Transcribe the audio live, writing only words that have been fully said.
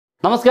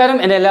നമസ്കാരം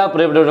എൻ്റെ എല്ലാ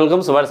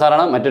പ്രിയപ്പെട്ടവർക്കും സുഭാഷ്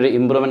സാറാണ് മറ്റൊരു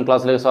ഇംപ്രൂവ്മെൻറ്റ്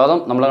ക്ലാസ്സിലേക്ക് സ്വാഗതം.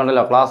 നമ്മൾ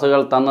കണ്ടല്ലോ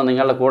ക്ലാസ്സുകൾ തന്ന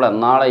നിങ്ങളുടെ കൂടെ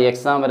നാളെ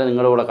എക്സാം വരെ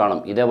നിങ്ങളുടെ കൂടെ കാണും,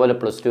 ഇതേപോലെ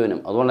 +2നും.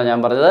 അതുകൊണ്ടാണ്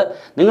ഞാൻ പറഞ്ഞത്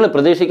നിങ്ങൾ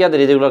പ്രതീക്ഷിക്കാത്ത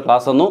രീതിയിലുള്ള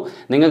ക്ലാസ് ഒന്നും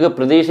നിങ്ങൾക്ക്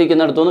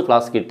പ്രതീക്ഷിക്കുന്നിടത്തുനിന്ന്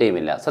ക്ലാസ്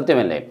കിട്ടുകയുമില്ല.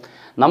 സത്യമല്ലേ?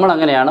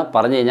 നമ്മളങ്ങനെയാണ്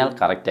പറഞ്ഞു കഴിഞ്ഞാൽ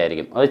കറക്റ്റ്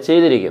ആയിരിക്കും, അത്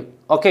ചെയ്തിരിക്കും.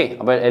 ഓക്കെ,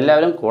 അപ്പോൾ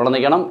എല്ലാവരും കൂടെ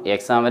നിൽക്കണം.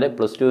 എക്സാം വരെ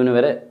 +2ന്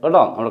വരെ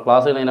കേട്ടോ. നമ്മുടെ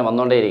ക്ലാസ്സുകൾ ഇങ്ങനെ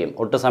വന്നുകൊണ്ടേയിരിക്കും,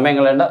 ഒട്ടും സമയം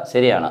കളയേണ്ട.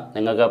 ശരിയാണ്,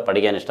 നിങ്ങൾക്ക്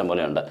പഠിക്കാൻ ഇഷ്ടം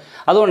പോലെയുണ്ട്.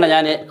 അതുകൊണ്ടാണ്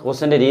ഞാൻ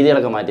ക്വസ്റ്റ്യൻ്റെ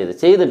രീതികളൊക്കെ മാറ്റിയത്.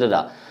 ചെയ്തിട്ടില്ല,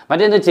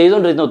 മറ്റേത്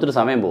ചെയ്തുകൊണ്ടിരുന്ന ഒത്തിരി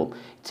സമയം പോകും.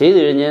 ചെയ്ത്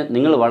കഴിഞ്ഞ്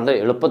നിങ്ങൾ വളരെ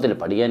എളുപ്പത്തിൽ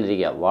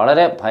പഠിക്കാനിരിക്കുക.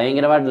 വളരെ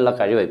ഭയങ്കരമായിട്ടുള്ള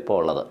കഴിവ് ഇപ്പോൾ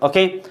ഉള്ളത്.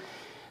 ഓക്കെ,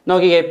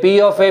 നോക്കിക്കേ. P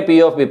of A P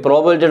of B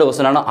പ്രോബിലിറ്റിയുടെ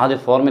question ആണ്. ആദ്യം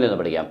ഫോർമുല ഒന്ന്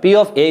പഠിക്കാം. P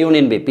of A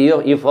union B.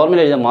 ഈ ഫോർമുല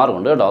എഴുതാൻ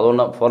മാർക്കുണ്ട് കേട്ടോ,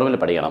 അതുകൊണ്ട് ഫോർമുല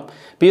പഠിക്കണം.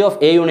 P of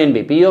A union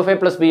B. P of A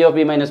plus P of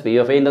B minus P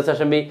of A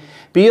intersection B.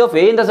 P of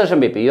A intersection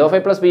B. P of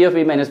A plus P of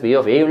B minus P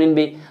of A union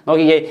B.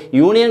 നോക്കിക്കേ,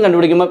 union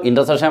കണ്ടുപിടിക്കുമ്പോൾ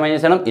intersection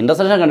minus ചെയ്യണം,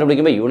 intersection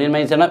കണ്ടുപിടിക്കുമ്പോൾ union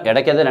minus ചെയ്യണം.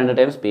 ഇടയ്ക്കത് 2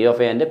 times P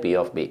of A and P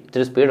of B.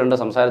 ഇത്തിരി സ്പീഡുണ്ട്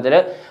സംസാരത്തിൽ,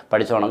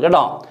 പഠിച്ചോണം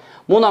കേട്ടോ.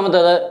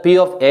 മൂന്നാമത്തേത് P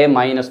of A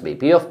minus B.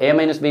 P of A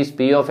minus B is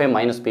P of A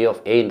minus P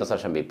of A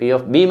intersection B. P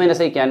of B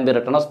minus A can be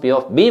written as P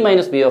of B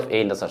minus P of A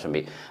intersection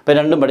B. അപ്പോൾ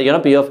രണ്ടും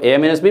പഠിക്കണം. P of A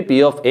minus B, P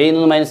of എയിൽ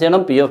നിന്ന് minus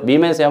ചെയ്യണം. P of B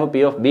minus ചെയ്യുമ്പോൾ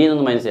P of B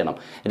നിന്ന് minus ചെയ്യണം.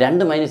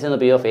 രണ്ട് മൈനസ് ചെയ്യുന്ന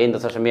P of A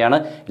intersection B ആണ്.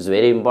 It's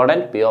very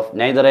important. P of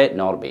neither A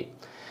nor B.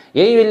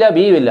 എയും ഇല്ല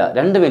ബിയും ഇല്ല,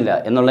 രണ്ടുമില്ല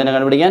എന്നുള്ളതിനെ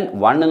കണ്ടുപിടിക്കാൻ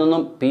 1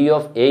 നിന്നും P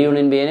of A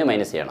union ബിനെ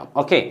minus ചെയ്യണം.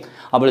 ഓക്കെ,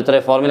 അപ്പോൾ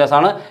ഇത്രയും ഫോർമുലാസ്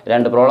ആണ്.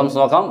 2 പ്രോബ്ലംസ്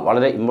നോക്കാം.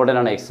 വളരെ ഇമ്പോർട്ടൻ്റ്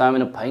ആണ്,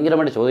 എക്സാമിന്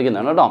ഭയങ്കരമായിട്ട്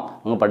ചോദിക്കുന്നതാണ് കേട്ടോ.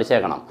 നമുക്ക്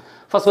പഠിച്ചേക്കണം.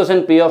 First question,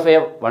 P of A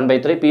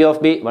 1/3, P of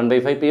B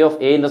 1/5, P of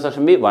A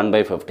intersection B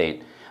 1/15.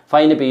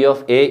 Find P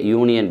of A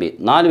union B.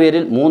 4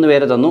 പേരിൽ 3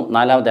 പേരെ തന്നു,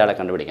 4ാമത്തെ ആളെ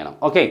കണ്ടുപിടിക്കണം.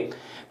 Okay,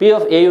 P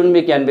of A union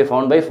B can be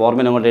found by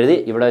formula കൊണ്ട് എഴുതി.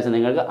 ഇവിടെ വെച്ച്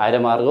നിങ്ങൾക്ക്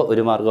 1/2 മാർക്കോ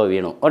 1 മാർക്കോ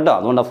വീണു കേട്ടോ.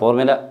 അതുകൊണ്ട്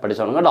ഫോർമുല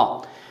പഠിച്ചോണം കേട്ടോ.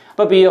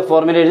 അപ്പോൾ പി ഓഫ്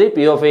ഫോർമുല എഴുതി.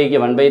 പി ഓഫ് എക്ക്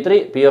 1/3,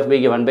 പി ഓഫ്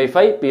ബിക്ക്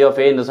 1/5, P of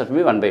A intersection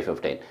B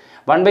 1/15.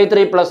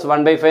 1/3 plus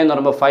 1/5 എന്ന്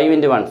പറയുമ്പോൾ 5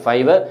 × 1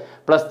 5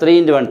 പ്ലസ് 3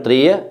 × 1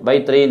 3 ബൈ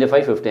 3 ×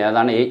 5 15.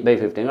 അതാണ്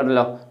 8/15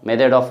 കേട്ടല്ലോ.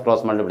 Method of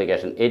cross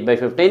multiplication.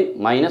 8/15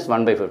 minus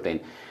 1/15.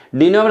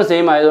 Denominator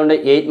same ആയതുകൊണ്ട്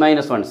 8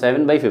 - 1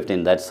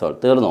 7/15. ദാറ്റ്സ് ഓൾ,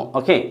 തീർന്നു.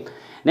 Okay,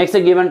 next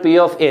given P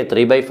of A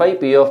 3/5,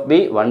 P of B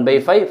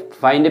 1/5.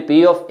 Find P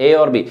of A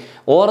or B.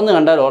 ഓർന്ന്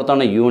കണ്ടാൽ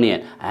ഓർത്താണ്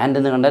union, and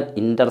എന്ന് കണ്ടാൽ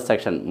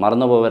intersection,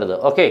 മറന്നു പോകരുത്.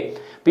 Okay,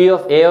 P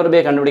of A or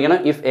ബിയെ കണ്ടുപിടിക്കണം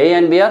if A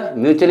and B R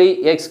mutually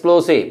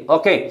exclusive.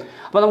 Okay,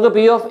 അപ്പോൾ നമുക്ക്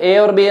P of A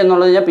or B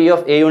എന്നുള്ളത് കഴിഞ്ഞാൽ P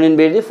of A union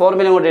B എഴുതി,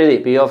 ഫോർമുല കൊണ്ട് എഴുതി.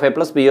 P of A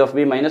plus P of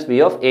B minus P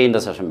of A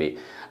intersection B.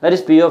 That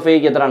is P of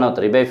എക്ക് എത്രയാണ്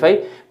 3/5,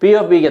 P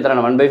of ബിക്ക്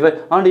എത്രയാണ് 1/5.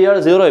 അതുകൊണ്ട് ഇയാൾ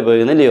 0 ആയി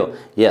പോയിരുന്നില്ലയോ?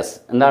 യെസ്.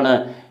 എന്താണ്?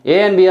 A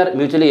and B R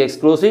mutually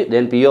exclusive,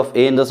 then P of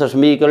A intersection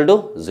B equal to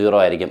 0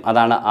 ആയിരിക്കും.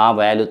 അതാണ് ആ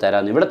വാല്യൂ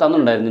തരാമെന്ന് ഇവിടെ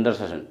തന്നിട്ടുണ്ടായിരുന്നു.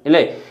 ഇൻ്റർസെക്ഷൻ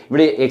ഇല്ലേ,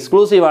 ഇവിടെ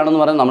എക്സ്ക്ലൂസീവ്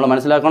ആണെന്ന് പറഞ്ഞാൽ നമ്മൾ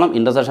മനസ്സിലാക്കണം.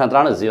 ഇൻ്റർസെക്ഷൻ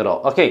എത്രയാണ്? 0.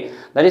 Okay,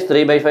 that is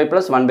 3/5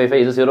 plus 1/5.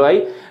 ഇത് 0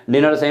 ആയി.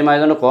 ഡിനോമിനേറ്റർ സെയിം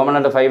ആയതുകൊണ്ട് കോമൺ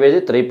ആയിട്ട് 5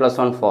 എഴുതി. 3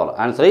 + 1 4.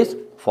 Answer is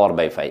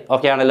 4/5.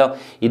 ഓക്കെ ആണല്ലോ.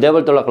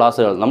 ഇതേപോലത്തുള്ള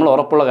ക്ലാസ്സുകൾ നമ്മൾ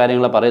ഉറപ്പുള്ള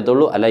കാര്യങ്ങളെ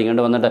പറയത്തുള്ളൂ. അല്ല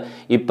ഇങ്ങോട്ട് വന്നിട്ട്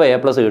ഇപ്പോൾ A+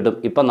 കിട്ടും,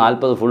 ഇപ്പോൾ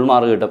 40 ഫുൾ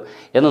മാർക്ക് കിട്ടും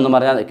എന്നൊന്നും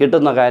പറഞ്ഞാൽ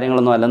കിട്ടുന്ന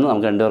കാര്യങ്ങളൊന്നും അല്ലെന്ന്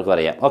നമുക്ക് രണ്ടുപേർക്കും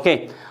അറിയാം. ഓക്കെ,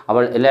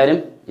 അപ്പോൾ എല്ലാവരും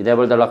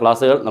ഇതേപോലത്തുള്ള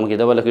ക്ലാസ്സുകൾ നമുക്ക്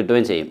ഇതേപോലെ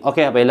കിട്ടുകയും ചെയ്യും.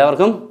 ഓക്കെ, അപ്പോൾ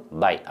എല്ലാവർക്കും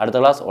ബൈ. അടുത്ത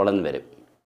ക്ലാസ് ഉടൻ വരും.